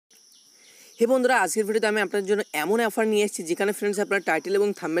হে বন্ধুরা, আজকের ভিডিওতে আমি আপনাদের জন্য এমন অফার নিয়ে এসেছি যেখানে ফ্রেন্ডস আপনারা টাইটেল এবং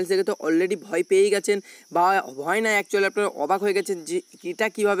থাম্বনেল দেখে তো অলরেডি ভয় পেয়েই গেছেন বা ভয় না, অ্যাকচুয়ালি আপনারা অবাক হয়ে গেছেন যে এটা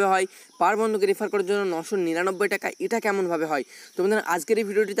কীভাবে হয়। পার বন্ধুকে রেফার করার জন্য 999 টাকা, এটা কেমনভাবে হয়। তো বন্ধুরা, আজকের এই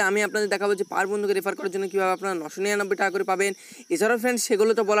ভিডিওটিতে আমি আপনাদের দেখাবো যে পার বন্ধুকে রেফার করার জন্য কীভাবে আপনারা 999 টাকা করে পাবেন। এছাড়াও ফ্রেন্ডস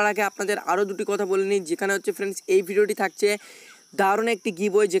সেগুলো তো বলার আগে আপনাদের আরও দুটি কথা বলে নিই, যেখানে হচ্ছে ফ্রেন্ডস এই ভিডিওটি থাকছে দারুণ একটি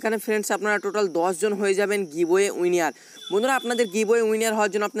গিভওয়ে, যেখানে ফ্রেন্ডস আপনারা টোটাল 10 জন হয়ে যাবেন গিভওয়ে উইনার। বন্ধুরা, আপনাদের গিভওয়ে উইনার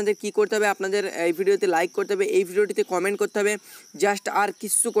হওয়ার জন্য আপনাদের কী করতে হবে, আপনাদের এই ভিডিওতে লাইক করতে হবে, এই ভিডিওটিতে কমেন্ট করতে হবে, জাস্ট আর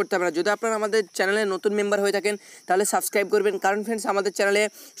কিছু করতে হবে না। যদি আপনারা আমাদের চ্যানেলে নতুন মেম্বার হয়ে থাকেন তাহলে সাবস্ক্রাইব করবেন, কারণ ফ্রেন্ডস আমাদের চ্যানেলে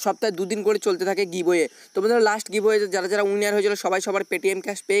সপ্তাহে 2 দিন করে চলতে থাকে গিভওয়ে। তো বন্ধুরা, লাস্ট গিভওয়ে যারা উইনার হয়েছিল সবাই সবার পেটিএম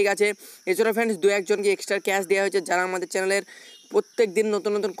ক্যাশ পেয়ে গেছে। এছাড়া ফ্রেন্ডস 2-1 জনকে এক্সট্রা ক্যাশ দেওয়া হয়েছে, যারা আমাদের চ্যানেলের প্রত্যেক দিন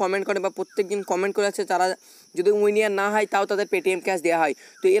নতুন নতুন কমেন্ট করে বা প্রত্যেক দিন কমেন্ট করে আছে, তারা যদি উইনিয়ার না হয় তাও তাদের পেটিএম ক্যাশ দেওয়া হয়।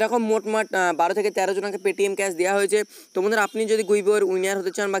 তো এরকম মোট 12 থেকে 13 জনকে পেটিএম ক্যাশ দেওয়া হয়েছে। তো বন্ধুরা, আপনি যদি গিভওয়ের উইনার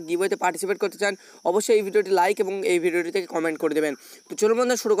হতে চান বা গিভওয়েতে পার্টিসিপেট করতে চান, অবশ্যই এই ভিডিওটি লাইক এবং এই ভিডিওটি থেকে কমেন্ট করে দেবেন। তো চলুন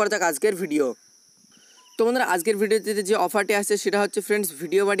বন্ধুরা, শুরু করা যাক আজকের ভিডিও। তো বন্ধুরা, আজকের ভিডিওতে যে অফারটি আসছে সেটা হচ্ছে ফ্রেন্ডস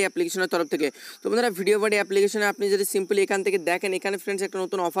VideoBuddy অ্যাপ্লিকেশনের তরফ থেকে। তো বন্ধুরা, VideoBuddy অ্যাপ্লিকেশনে আপনি যদি সিম্পলি এখান থেকে দেখেন, এখানে ফ্রেন্ডস একটা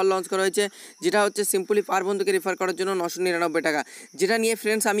নতুন অফার লঞ্চ করা হয়েছে, যেটা হচ্ছে সিম্পলি পার বন্ধুকে রেফার করার জন্য 999 টাকা, যেটা নিয়ে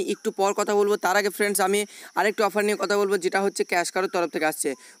ফ্রেন্ডস আমি একটু পর কথা বলবো। তার আগে ফ্রেন্ডস আমি আরেকটু অফার নিয়ে কথা বলবো, যেটা হচ্ছে ক্যাশকারোর তরফ থেকে আসছে।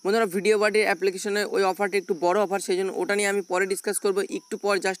 বন্ধুরা, VideoBuddy অ্যাপ্লিকেশনে ওই অফারটি একটু বড় অফার, সেই জন্য ওটা নিয়ে আমি পরে ডিসকাস করবো একটু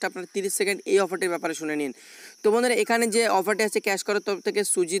পর। জাস্ট আপনার 30 সেকেন্ড এই অফারটির ব্যাপারে শুনে নিন। তো বন্ধুরা, এখানে যে অফারটি আছে ক্যাশকারোর তরফ থেকে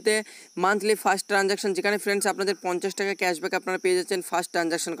সুজিতে মান্থলি ফার্স্ট ট্রানজাকশন, যেখানে ফ্রেন্ডস আপনাদের 50 টাকা ক্যাশব্যাক আপনারা পেয়ে যাচ্ছেন ফার্স্ট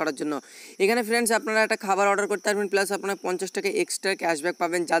ট্রানজাকশন করার জন্য। এখানে ফ্রেন্ডস আপনারা একটা খাবার অর্ডার করতে পারবেন, প্লাস আপনারা 50 টাকা এক্সট্রা ক্যাশব্যাক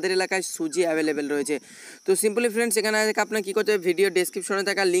পাবেন যাদের এলাকায় সুজি অ্যাভেলেবেল রয়েছে। তো সিম্পলি ফ্রেন্ডস এখানে আপনার কী করতে হবে, ভিডিও ডেসক্রিপশনে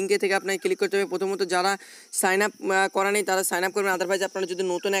থাকা লিঙ্কে থেকে আপনাকে ক্লিক করতে হবে। প্রথমত যারা সাইন আপ করা নেই তারা সাইন আপ করবেন, আদারওয়াইজ আপনারা যদি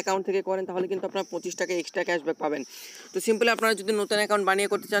নতুন অ্যাকাউন্ট থেকে করেন তাহলে কিন্তু আপনারা 25 টাকা এক্সট্রা ক্যাশব্যাক পাবেন। তো সিম্পলি আপনারা যদি নতুন অ্যাকাউন্ট বানিয়ে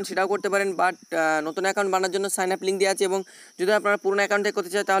করতে চান সেটাও করতে পারেন, বাট নতুন অ্যাকাউন্ট বানানোর জন্য সাইন আপ লিঙ্ক দেওয়া আছে, এবং যদি আপনারা পুরনো অ্যাকাউন্ট থেকে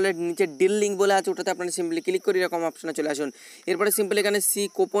করতে চান তাহলে নিচে ডিল লিঙ্ক বলে আছে, ওটাতে আপনারা সিম্পলি ক্লিক করে এরকম অপশনে চলে আসুন। এরপরে সিম্পলি এখানে সি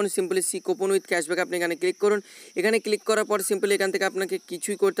কুপন উইথ ক্যাশব্যাক আপনি এখানে ক্লিক করুন। এখানে ক্লিক করার পর সিম্পলি এখান থেকে আপনাকে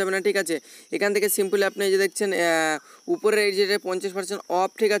কিছুই করতে হবে না, ঠিক আছে। এখান থেকে সিম্পলি আপনি যে দেখছেন উপরের এই যে 50% অফ,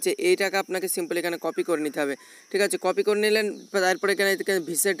 ঠিক আছে, এই টাকা আপনাকে সিম্পলি এখানে কপি করে নিতে হবে, ঠিক আছে। কপি করে নিলেন, তারপরে এখানে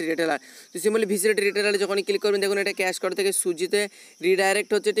ভিজিট রিটেলার। তো সিম্পলি ভিজিট রিটেলারে যখনই ক্লিক করবেন দেখুন এটা ক্যাশকারো থেকে সুজিতে রিডাইরেক্ট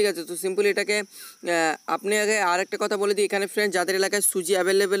হচ্ছে, ঠিক আছে। তো সিম্পলি এটাকে আপনি আগে আরেকটা কথা বলে দিই, এখানে ফ্রেন্ড যাদের এলাকায় সুজি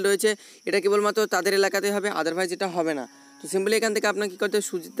অ্যাভেলেবেল রয়েছে এটা কেবলমাত্র তাদের এলাকাতে হবে, আদারওয়াইজ এটা হবে না। তো সিম্পলি এখান থেকে আপনাকে কী করতে হবে,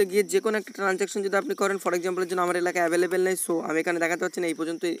 সুজিতে গিয়ে যে কোনো একটা ট্রানজ্যাকশন যদি আপনি করেন, ফর এক্সাম্পলের জন্য আমার এলাকায় অ্যাভেলেবেল নেই, সো আমি এখানে দেখাতে পাচ্ছি না, এই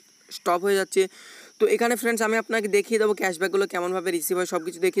পর্যন্ত স্টপ হয়ে যাচ্ছে। তো এখানে ফ্রেন্ডস আমি আপনাকে দেখিয়ে দেবো ক্যাশব্যাকগুলো কেমনভাবে রিসিভ হয়, সব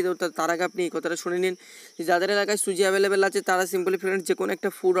কিছু দেখিয়ে দেবো। তার আগে আপনি এই কথাটা শুনে নিন, যাদের এলাকায় সুজি অ্যাভেলেবেল আছে তারা সিম্পলি ফ্রেন্ডস যে কোনো একটা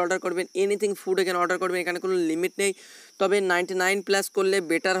ফুড অর্ডার করবেন, এনিথিং ফুড এখানে অর্ডার করবেন, এখানে কোনো লিমিট নেই, তবে 99 প্লাস করলে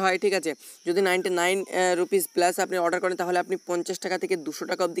বেটার হয়, ঠিক আছে। যদি 99 রুপিস প্লাস আপনি অর্ডার করেন তাহলে আপনি 50 টাকা থেকে 200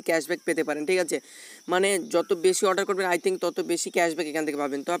 টাকা অবধি ক্যাশব্যাক পেতে পারেন, ঠিক আছে। মানে যত বেশি অর্ডার করবেন আই থিঙ্ক তত বেশি ক্যাশব্যাক এখান থেকে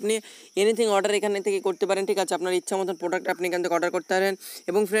পাবেন। তো আপনি এনিথিং অর্ডার এখান থেকে করতে পারেন, ঠিক আছে। আপনার ইচ্ছা মতন প্রোডাক্ট আপনি এখান থেকে অর্ডার করতে পারেন,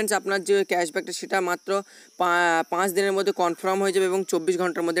 এবং ফ্রেন্ডস আপনার যে ক্যাশব্যাকটা সেটা মাত্র 5 দিনের মধ্যে কনফার্ম হয়ে যাবে এবং 24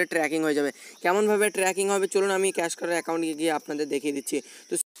 ঘন্টার মধ্যে ট্র্যাকিং হয়ে যাবে। কেমনভাবে ট্র্যাকিং হবে চলুন আমি ক্যাশকারোর অ্যাকাউন্টে গিয়ে আপনাদের দেখিয়ে দিচ্ছি।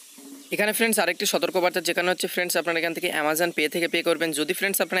 তো এখানে ফ্রেন্ডস আরেকটি সতর্কবার্তা, যেখানে হচ্ছে ফ্রেন্ডস আপনারা এখান থেকে অ্যামাজন পে থেকে পে করবেন। যদি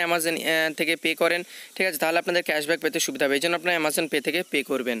ফ্রেন্ডস আপনারা অ্যামাজন থেকে পে করেন, ঠিক আছে, তাহলে আপনাদের ক্যাশব্যাক পেতে সুবিধা হবে, এই জন্য আপনারা অ্যামাজন পে থেকে পে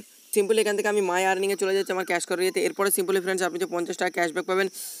করবেন। সিম্পলি এখান থেকে আমি মাই আর্নিংয়ে চলে যাচ্ছি আমার ক্যাশকারো ইয়েতে। এরপরে সিম্পলি ফ্রেন্ডস আপনি যে 50 টাকা ক্যাশব্যাক পাবেন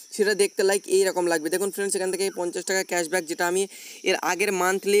সেটা দেখতে লাইক এইরকম লাগবে। দেখুন ফ্রেন্ডস এখান থেকে 50 টাকা ক্যাশব্যাক, যেটা আমি এর আগের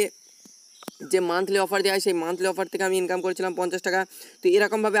মান্থলি অফার দেওয়া হয় সেই মান্থলি অফার থেকে আমি ইনকাম করেছিলাম 50 টাকা। তো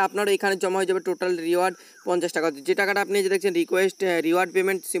এরকমভাবে আপনারও এখানে জমা হয়ে যাবে টোটাল রিওয়ার্ড 50 টাকা। যে টাকাটা আপনি যে দেখছেন রিওয়ার্ড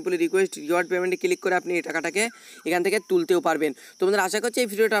পেমেন্ট, সিম্পলি রিওয়ার্ড পেমেন্টে ক্লিক করে আপনি এই টাকাটাকে এখান থেকে তুলতেও পারবেন। তো বন্ধুরা, আশা করছি এই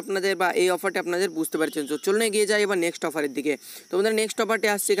ভিডিওটা আপনাদের বা এই অফারটা আপনাদের বুঝতে পারছেন। তো চলুন এগিয়ে যাই এবার নেক্সট অফারের দিকে। তো বন্ধুরা, নেক্সট অফারটি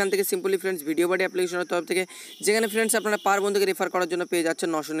আসছে এখান থেকে সিম্পলি ফ্রেন্ডস VideoBuddy অ্যাপ্লিকেশনের তরফ থেকে, যেখানে ফ্রেন্ডস আপনারা পার বন্ধুকে রেফার করার জন্য পেয়ে যাচ্ছেন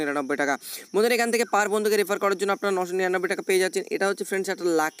 999 টাকা। বন্ধুরা, এখান থেকে পার বন্ধুকে রেফার করার জন্য আপনারা 999 টাকা পেয়ে যাচ্ছেন। এটা হচ্ছে ফ্রেন্ডস একটা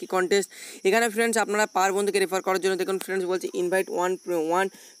লাকি কন্টেস্ট। এখানে ফ্রেন্ডস আপনারা পার বন্ধুকে রেফার করার জন্য দেখুন ফ্রেন্ডস বলছে invite one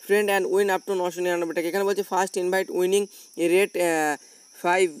friend and win up to 999 টাকা। এখানে বলছে ফার্স্ট ইনভাইট উইনিং রেট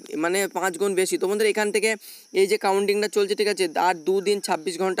 5, মানে 5 গুণ বেশি। তো বন্ধুরা, এখান থেকে এই যে কাউন্টিংটা চলছে, ঠিক আছে, আর 2 দিন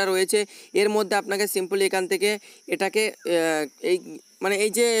 26 ঘন্টা রয়েছে, এর মধ্যে আপনাকে সিম্পলি এখান থেকে এটাকে এই মানে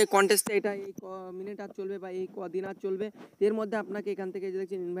এই যে কন্টেস্টটা এটা এই মিনিট আর চলবে বা এই কদিন আর চলবে, এর মধ্যে আপনাকে এখান থেকে যে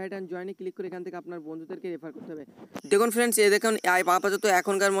দেখছেন ইনভাইট অ্যান্ড জয়েনে ক্লিক করে এখান থেকে আপনার বন্ধুদেরকে রেফার করতে হবে। দেখুন ফ্রেন্ডস, এই দেখুন আপাতত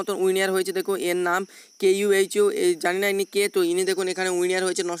এখনকার মতন উইনার হয়েছে, দেখুন এর নাম KUHU, এই জানি না ইনি কে, তো ইনি দেখুন এখানে উইনার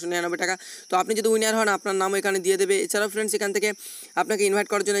হয়েছে 999 টাকা। তো আপনি যদি উইনার হন আপনার নামও এখানে দিয়ে দেবে। এছাড়াও ফ্রেন্ডস এখান থেকে আপনাকে ইনভাইট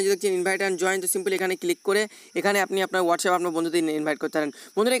করার জন্য যে দেখছেন ইনভাইট অ্যান্ড জয়েন, তো সিম্পল এখানে ক্লিক করে এখানে আপনি আপনার হোয়াটসঅ্যাপ আপনার বন্ধুদের ইনভাইট করতে পারেন।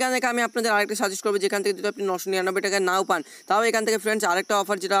 বন্ধুরা এখান থেকে আমি আপনাদের আরেকটা সাজেস্ট করবো, যেখান থেকে যদি আপনি 999 টাকা নাও পান, তাও এখান থেকে ফ্রেন্ডস আরেকটা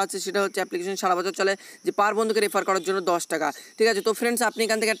অফার যেটা আছে সেটা হচ্ছে অ্যাপ্লিকেশন সারা বছর চলে, যে পার বন্ধুকে রেফার করার জন্য 10 টাকা। ঠিক আছে, তো ফ্রেন্ডস আপনি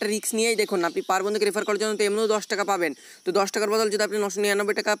এখান থেকে একটা রিস্ক নিয়েই দেখুন, আপনি পার বন্ধুকে রেফার করার জন্য তো এমনিও 10 টাকা পাবেন, তো 10 টাকার বদল যদি আপনি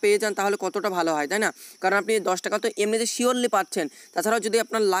 999 টাকা পেয়ে যান তাহলে কতটা ভালো হয়, তাই না? কারণ আপনি 10 টাকা তো এমনিতে শিওরলি পাচ্ছেন, তাছাড়াও যদি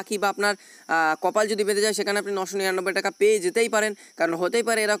আপনার লাকি বা আপনার কপাল যদি বেঁধে যায় সেখানে আপনি 999 টাকা পেয়ে যেতেই পারেন। কারণ হতেই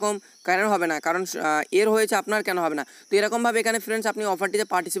পারে এরকম, কারণ হবে না, কারণ এর হয়েছে আপনার কেন হবে না। তো এরকমভাবে এখানে ফ্রেন্ডস আপনি অফারটিতে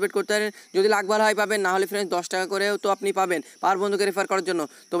পার্টিসিপেট করতে পারেন, যদি লাখ ভালো হয় পাবেন, না হলে ফ্রেন্ডস 10 টাকা করেও তো আপনি পাবেন পার বন্ধুকে রেফার করার জন্য।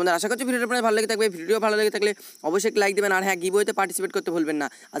 তো বন্ধুরা আশা করছি ভিডিওটা আপনাদের ভালো লেগে থাকবে, ভিডিও ভালো লেগে থাকলে অবশ্যই লাইক দেবেন, আর হ্যাঁ গিভওয়েতে পার্টিসিপেট করতে ভুলবেন না।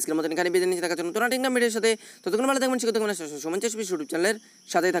 আজকের মতন এখানে বেঁধে নিচে দেখার জন্য তো না ঠিক না ভিডিওর সাথে, ততক্ষণ ভালো থাকবেন, শিখে থাকবেন, সমান চেষ্টা ইউটিউব চ্যানেলের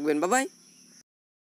সাথেই থাকবেন। Bye bye.